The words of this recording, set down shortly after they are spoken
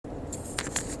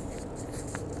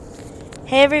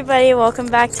Hey everybody, welcome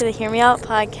back to the Hear Me Out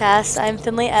podcast. I'm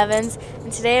Finley Evans,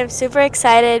 and today I'm super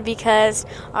excited because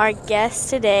our guest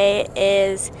today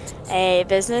is a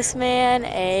businessman,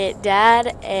 a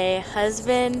dad, a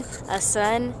husband, a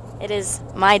son. It is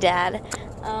my dad.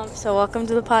 So welcome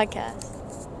to the podcast.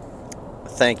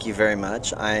 Thank you very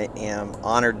much. I am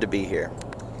honored to be here.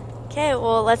 Okay,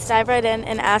 well, let's dive right in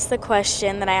and ask the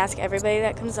question that I ask everybody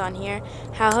that comes on here.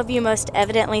 How have you most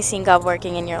evidently seen God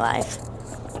working in your life?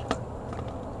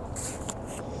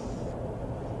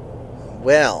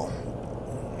 Well,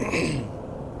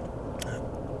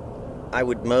 I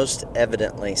would most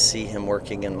evidently see him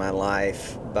working in my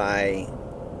life by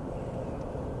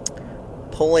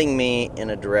pulling me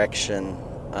in a direction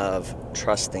of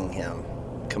trusting him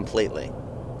completely,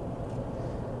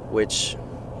 which,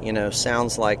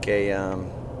 sounds like a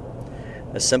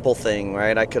simple thing,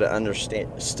 right? I could have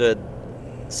understood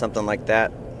something like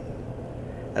that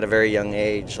at a very young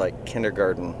age, like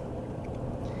kindergarten.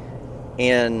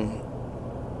 And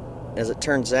as it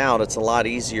turns out, it's a lot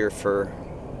easier for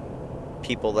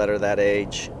people that are that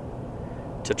age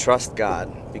to trust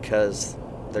God because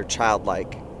they're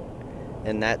childlike.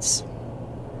 And that's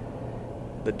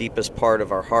the deepest part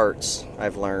of our hearts,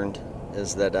 I've learned,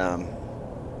 is that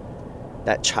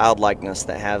that childlikeness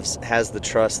that has the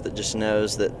trust that just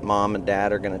knows that mom and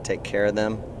dad are going to take care of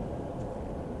them.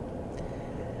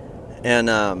 And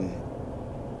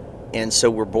so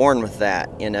we're born with that,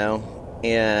 and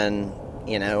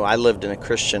I lived in a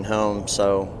Christian home,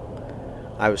 so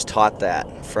I was taught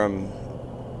that from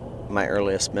my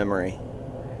earliest memory.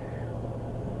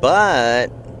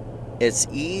 But it's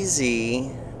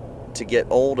easy to get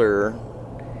older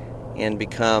and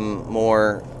become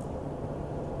more,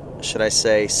 should I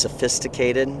say,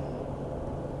 sophisticated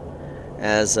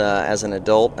as an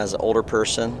adult, as an older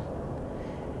person.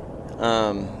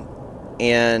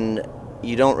 And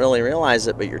you don't really realize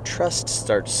it, but your trust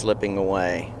starts slipping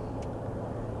away.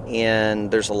 And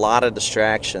there's a lot of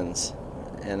distractions.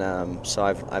 And so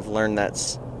I've learned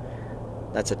that's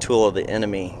a tool of the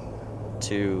enemy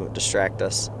to distract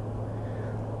us.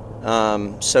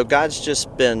 So God's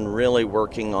just been really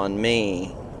working on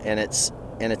me, and it's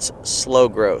slow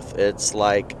growth. It's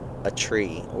like a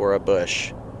tree or a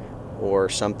bush or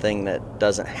something that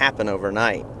doesn't happen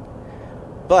overnight.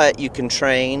 But you can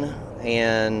train,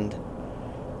 and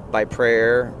by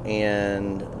prayer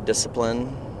and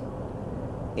discipline,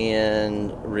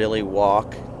 and really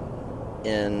walk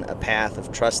in a path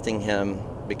of trusting him,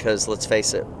 because let's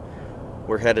face it,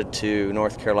 we're headed to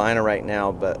North Carolina right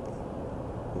now, but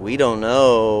we don't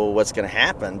know what's going to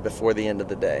happen before the end of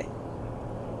the day.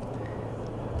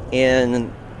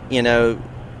 And,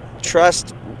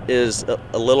 trust is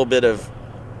a little bit of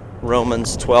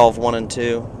Romans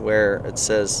 12:1-2, where it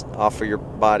says, offer your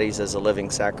bodies as a living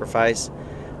sacrifice.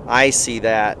 I see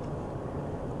that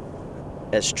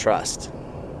as trust.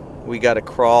 We got to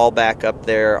crawl back up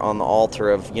there on the altar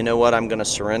of, you know what, I'm going to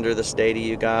surrender this day to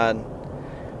you, God.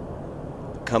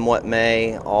 Come what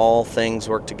may, all things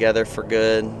work together for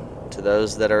good to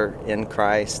those that are in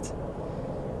Christ.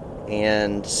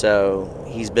 And so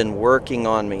he's been working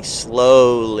on me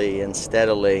slowly and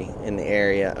steadily in the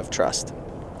area of trust.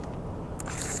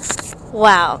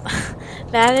 Wow,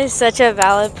 that is such a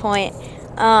valid point.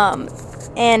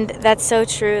 And that's so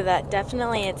true that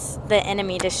definitely it's the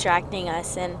enemy distracting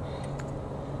us. And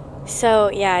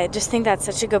so, yeah, I just think that's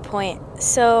such a good point.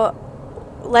 So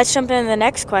let's jump into the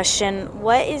next question.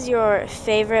 What is your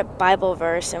favorite Bible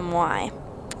verse and why?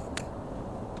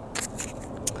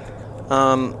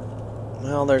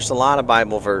 Well, there's a lot of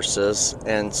Bible verses,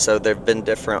 and so they've been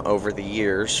different over the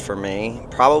years for me.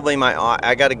 Probably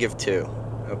I got to give two,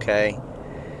 okay?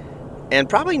 And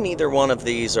probably neither one of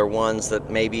these are ones that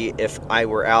maybe if I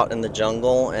were out in the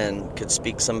jungle and could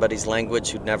speak somebody's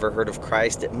language who'd never heard of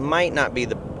Christ, it might not be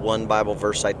the one Bible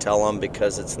verse I tell them,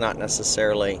 because it's not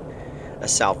necessarily a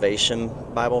salvation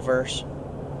Bible verse.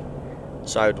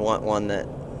 So I would want one that,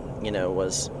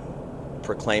 was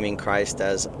proclaiming Christ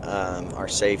as our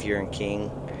Savior and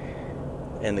King.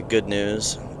 And the good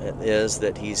news is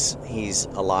that he's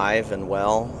alive and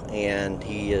well, and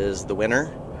he is the winner.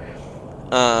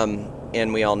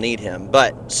 And we all need him.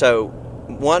 But so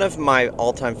one of my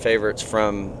all-time favorites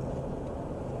from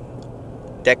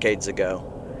decades ago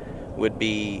would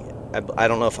be, I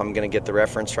don't know if I'm going to get the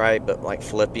reference right, but like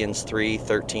Philippians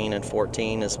 3:13 and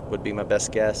 14 would be my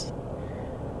best guess.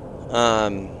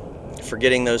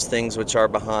 Forgetting those things which are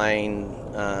behind,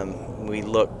 we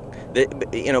look,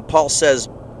 Paul says,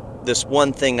 this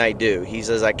one thing I do. He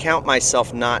says, I count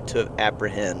myself not to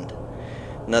apprehend.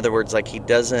 In other words, like he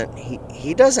doesn't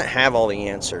have all the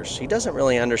answers. He doesn't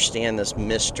really understand this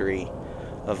mystery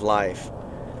of life.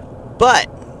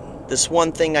 But this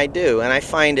one thing I do, and I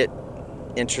find it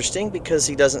interesting because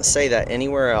he doesn't say that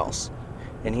anywhere else.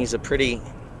 And he's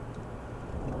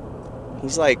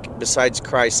like, besides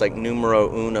Christ, like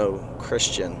numero uno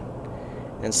Christian.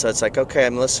 And so it's like, okay,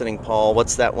 I'm listening, Paul.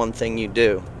 What's that one thing you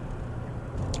do?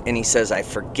 And he says, I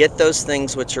forget those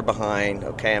things which are behind.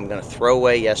 Okay, I'm going to throw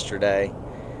away yesterday,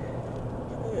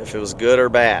 if it was good or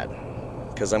bad,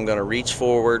 because I'm going to reach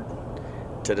forward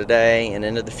to today and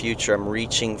into the future. I'm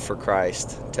reaching for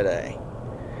Christ today.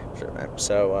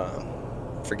 So,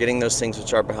 forgetting those things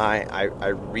which are behind, I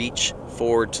reach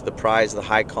forward to the prize of the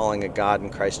high calling of God in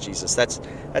Christ Jesus.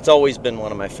 That's always been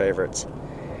one of my favorites.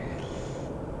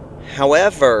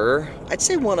 However, I'd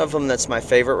say one of them that's my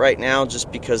favorite right now,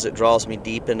 just because it draws me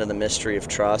deep into the mystery of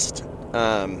trust,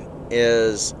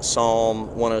 is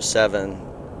Psalm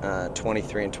 107,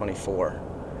 23 and 24,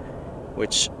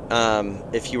 which,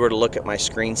 if you were to look at my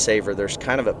screensaver, there's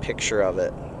kind of a picture of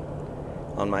it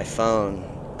on my phone.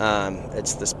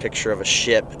 It's this picture of a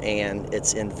ship, and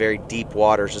it's in very deep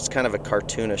waters. It's kind of a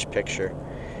cartoonish picture.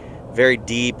 Very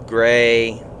deep,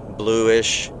 gray,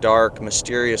 bluish, dark,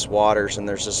 mysterious waters, and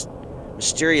there's this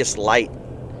mysterious light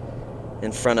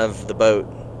in front of the boat.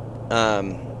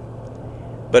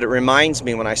 But it reminds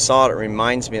me, when I saw it, it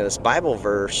reminds me of this Bible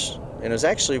verse, and it was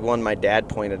actually one my dad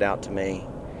pointed out to me.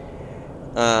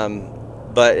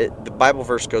 But the Bible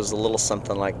verse goes a little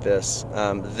something like this.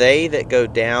 They that go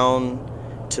down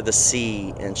to the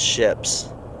sea in ships,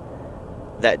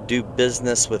 that do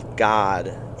business with God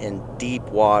in deep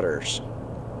waters,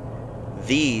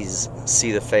 these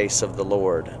see the face of the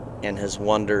Lord and his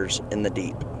wonders in the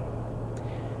deep.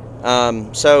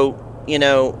 So,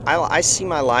 I see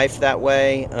my life that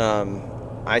way.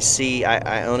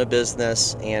 I own a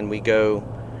business, and we go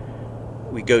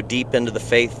deep into the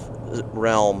faith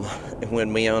realm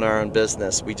when we own our own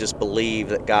business. We just believe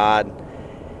that God,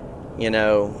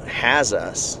 has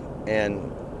us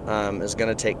and is going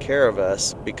to take care of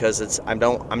us, because I'm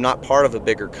not part of a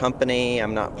bigger company.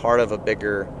 I'm not part of a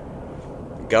bigger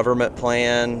government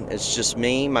plan. It's just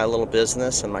me, my little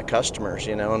business, and my customers,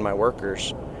 and my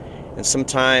workers. And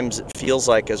sometimes it feels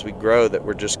like as we grow that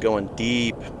we're just going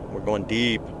deep. We're going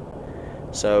deep.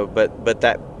 So, but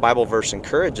that Bible verse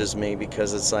encourages me,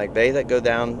 because it's like, they that go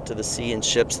down to the sea in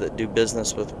ships, that do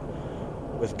business with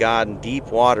God in deep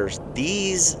waters,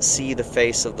 these see the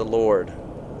face of the Lord.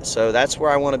 So that's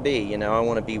where I want to be. I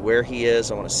want to be where he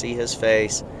is. I want to see his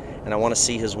face, and I want to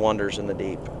see his wonders in the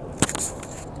deep.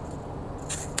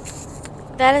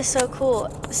 That is so cool.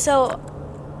 So,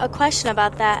 a question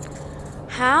about that.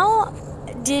 How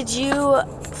did you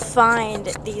find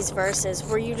these verses?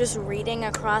 Were you just reading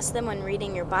across them when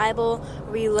reading your Bible?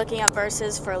 Were you looking up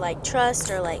verses for, like, trust,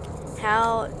 or, like,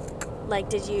 how, like,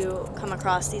 did you come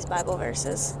across these Bible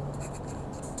verses?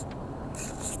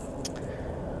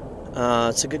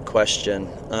 It's a good question.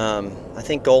 I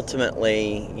think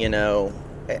ultimately,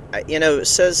 it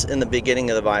says in the beginning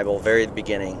of the Bible, very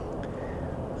beginning,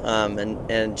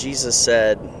 and Jesus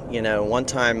said, one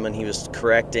time when he was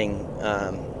correcting,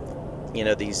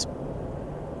 these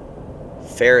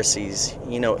Pharisees.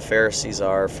 You know what Pharisees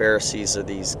are. Pharisees are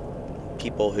these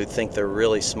people who think they're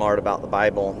really smart about the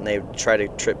Bible, and they try to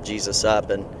trip Jesus up.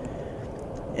 And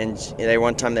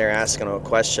one time they were asking him a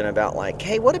question about, like,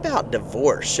 hey, what about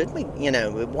divorce? Should we,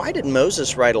 why did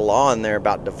Moses write a law in there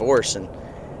about divorce? And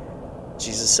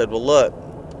Jesus said, well, look,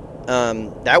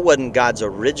 that wasn't God's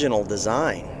original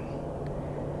design.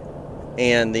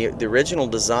 And the original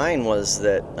design was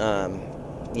that,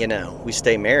 we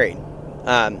stay married.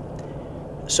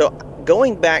 So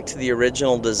going back to the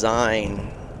original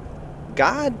design,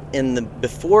 God,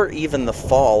 before even the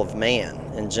fall of man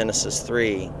in Genesis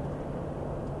 3,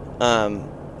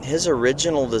 his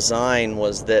original design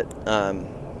was that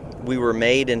we were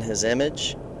made in his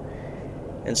image.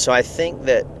 And so I think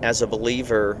that as a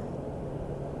believer,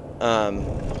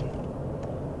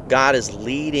 God is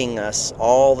leading us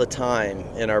all the time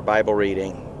in our Bible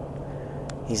reading.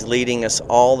 He's leading us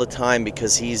all the time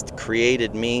because he's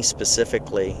created me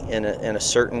specifically in a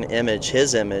certain image,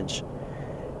 his image.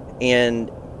 And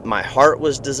my heart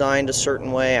was designed a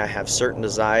certain way. I have certain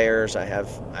desires. I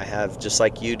have just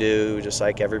like you do, just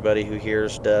like everybody who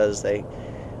hears does.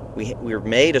 We're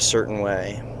made a certain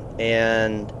way.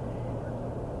 And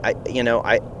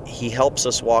he helps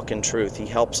us walk in truth. He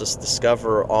helps us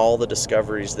discover all the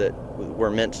discoveries that we're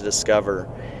meant to discover.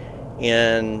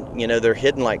 And, they're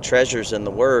hidden like treasures in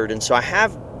the Word. And so I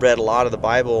have read a lot of the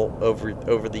Bible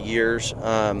over the years.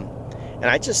 And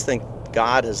I just think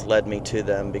God has led me to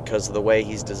them because of the way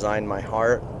he's designed my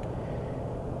heart.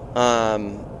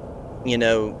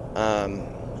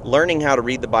 Learning how to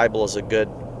read the Bible is a good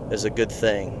is a good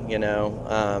thing,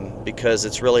 because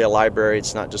it's really a library.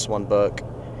 It's not just one book,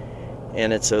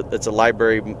 and it's a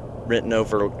library written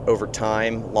over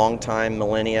time, long time,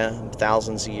 millennia,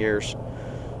 thousands of years.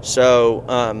 So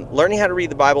learning how to read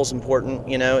the Bible is important.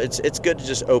 It's good to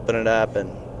just open it up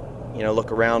and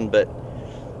look around, but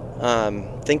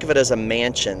think of it as a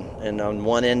mansion, and on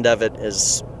one end of it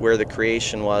is where the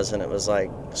creation was, and it was like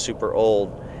super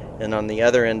old, and on the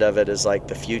other end of it is like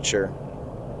the future.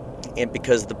 And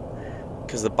because the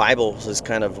Bible has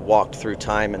kind of walked through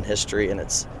time and history, and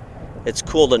it's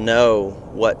cool to know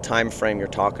what time frame you're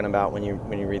talking about when you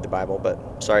read the Bible.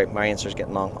 But sorry, my answer's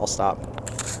getting long. I'll stop.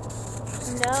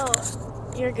 No,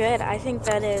 you're good. I think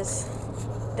that is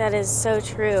so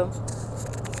true.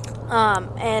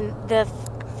 And the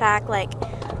fact, like,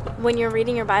 when you're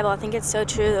reading your Bible, I think it's so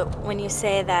true that when you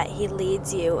say that He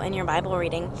leads you in your Bible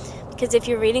reading, because if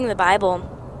you're reading the Bible,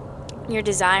 you're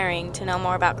desiring to know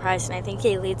more about Christ, and I think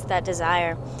He leads that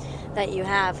desire that you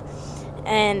have.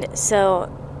 And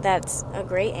so that's a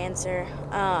great answer.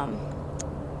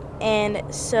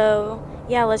 And so,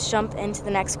 yeah, let's jump into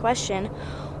the next question.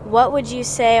 What would you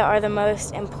say are the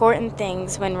most important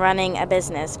things when running a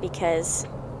business? Because,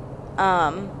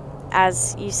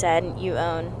 as you said, you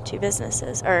own two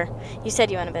businesses, or you said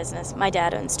you own a business. My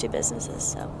dad owns two businesses,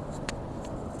 so.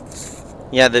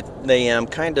 Yeah, they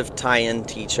kind of tie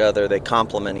into each other. They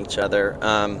complement each other.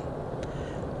 I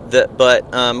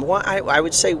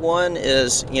would say one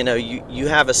is, you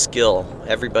have a skill.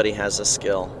 Everybody has a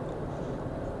skill.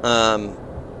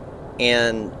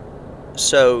 And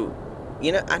so,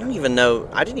 I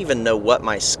didn't even know what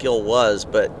my skill was,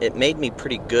 but it made me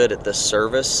pretty good at the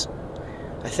service.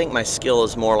 I think my skill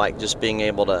is more like just being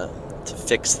able to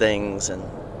fix things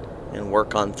and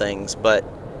work on things. But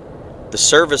the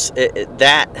service,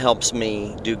 that helps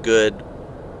me do good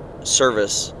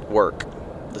service work.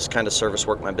 This kind of service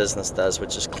work my business does,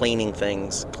 which is cleaning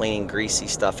greasy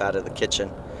stuff out of the kitchen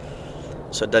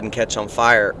so it doesn't catch on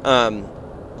fire.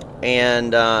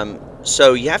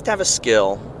 So you have to have a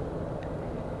skill,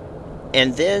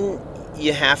 and then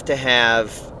you have to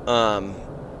have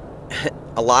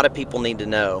a lot of people need to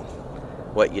know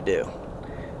what you do,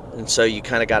 and so you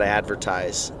kind of got to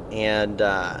advertise and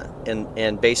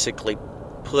basically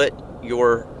put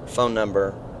your phone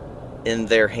number in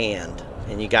their hand.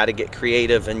 And you got to get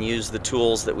creative and use the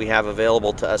tools that we have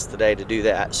available to us today to do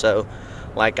that. So,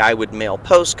 like, I would mail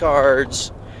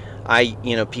postcards. We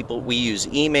use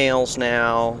emails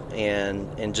now,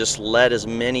 and just let as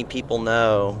many people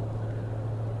know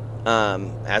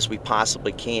as we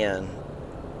possibly can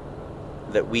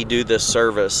that we do this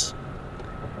service,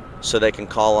 so they can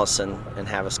call us and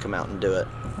have us come out and do it.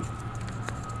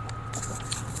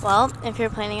 Well, if you're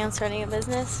planning on starting a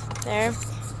business, there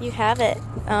you have it.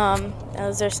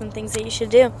 Those are some things that you should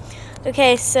do.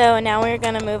 Okay, so now we're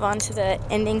going to move on to the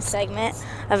ending segment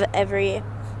of every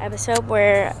episode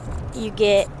where we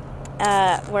get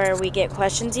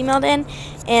questions emailed in.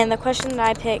 And the question that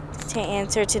I picked to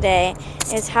answer today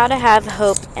is how to have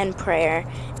hope and prayer.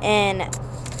 And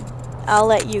I'll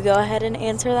let you go ahead and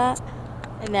answer that,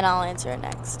 and then I'll answer it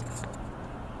next.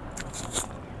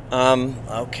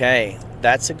 Okay,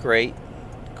 that's a great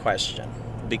question,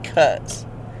 because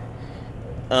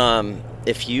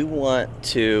if you want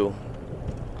to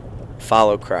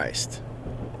follow Christ,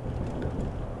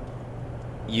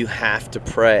 you have to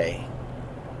pray.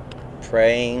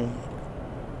 Praying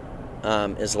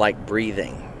is like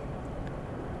breathing.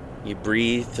 You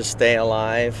breathe to stay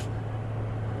alive,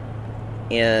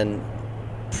 and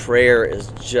prayer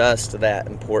is just that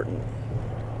important.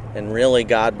 And really,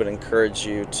 God would encourage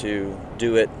you to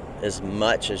do it as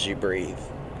much as you breathe,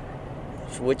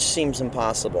 which seems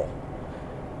impossible.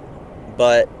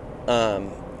 But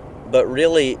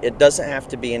really, it doesn't have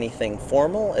to be anything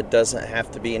formal. It doesn't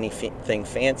have to be anything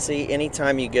fancy.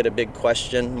 Anytime you get a big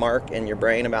question mark in your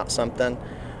brain about something,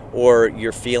 or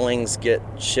your feelings get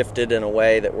shifted in a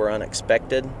way that were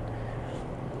unexpected,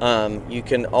 you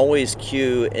can always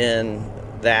cue in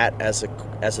that as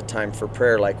a time for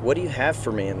prayer. Like, what do you have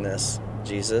for me in this,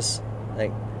 Jesus?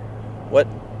 Like, what?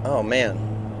 Oh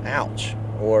man, ouch.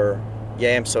 Or,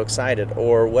 yeah, I'm so excited,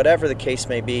 or whatever the case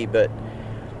may be. But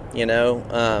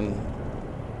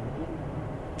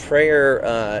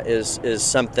prayer is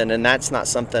something, and that's not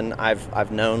something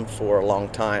I've known for a long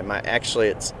time.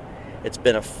 It's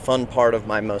been a fun part of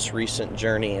my most recent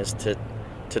journey, is to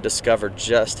discover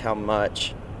just how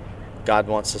much God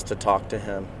wants us to talk to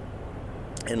Him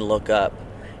and look up.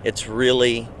 It's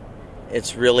really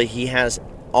He has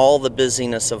all the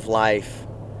busyness of life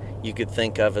you could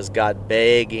think of as God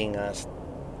begging us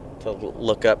to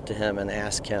look up to Him and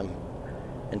ask Him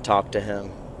and talk to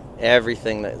Him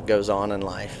Everything that goes on in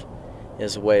life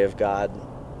is a way of God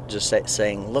just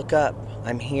saying, look up,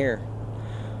 I'm here.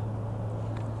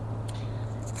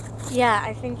 Yeah,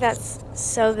 I think that's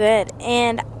so good.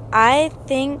 And I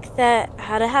think that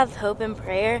how to have hope in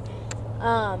prayer,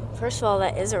 first of all,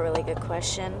 that is a really good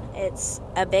question. It's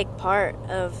a big part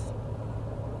of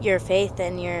your faith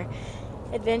and your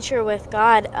adventure with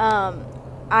God.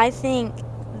 I think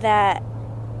that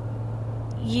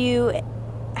you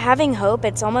having hope,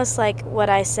 it's almost like what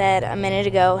I said a minute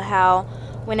ago, how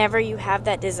whenever you have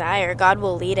that desire, God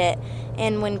will lead it.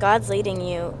 And when God's leading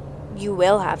you, you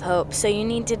will have hope. So you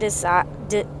need to desire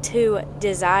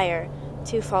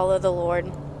to follow the Lord.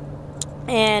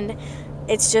 And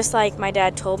it's just like my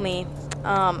dad told me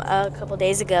a couple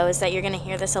days ago, is that you're going to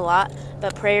hear this a lot,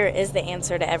 but prayer is the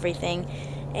answer to everything.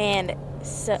 And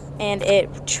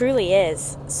it truly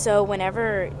is. So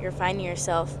whenever you're finding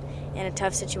yourself in a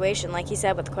tough situation, like he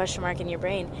said, with the question mark in your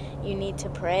brain, you need to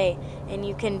pray, and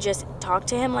you can just talk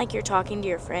to him like you're talking to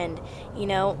your friend. You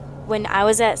know, when I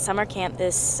was at summer camp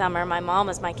this summer, my mom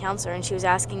was my counselor, and she was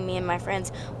asking me and my friends,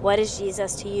 what is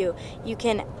Jesus to you? You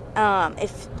can,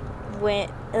 if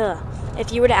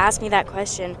you were to ask me that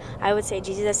question, I would say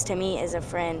Jesus to me is a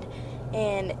friend.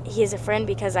 And he is a friend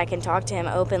because I can talk to him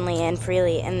openly and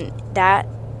freely, and that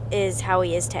is how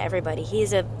he is to everybody. He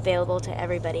is available to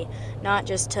everybody, not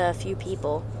just to a few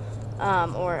people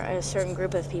or a certain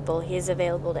group of people. He is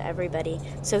available to everybody,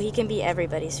 so he can be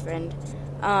everybody's friend.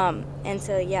 And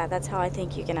so, yeah, that's how I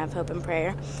think you can have hope in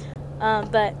prayer.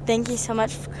 But thank you so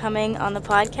much for coming on the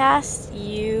podcast.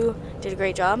 You did a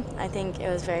great job. I think it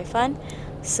was very fun.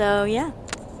 So, yeah.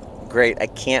 Great. I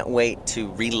can't wait to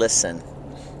re-listen.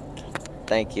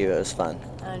 Thank you. It was fun.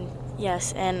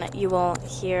 Yes, and you will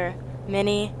hear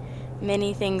many,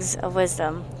 many things of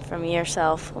wisdom from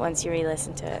yourself once you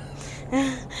re-listen to it.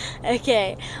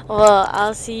 Okay, well,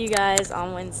 I'll see you guys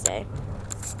on Wednesday.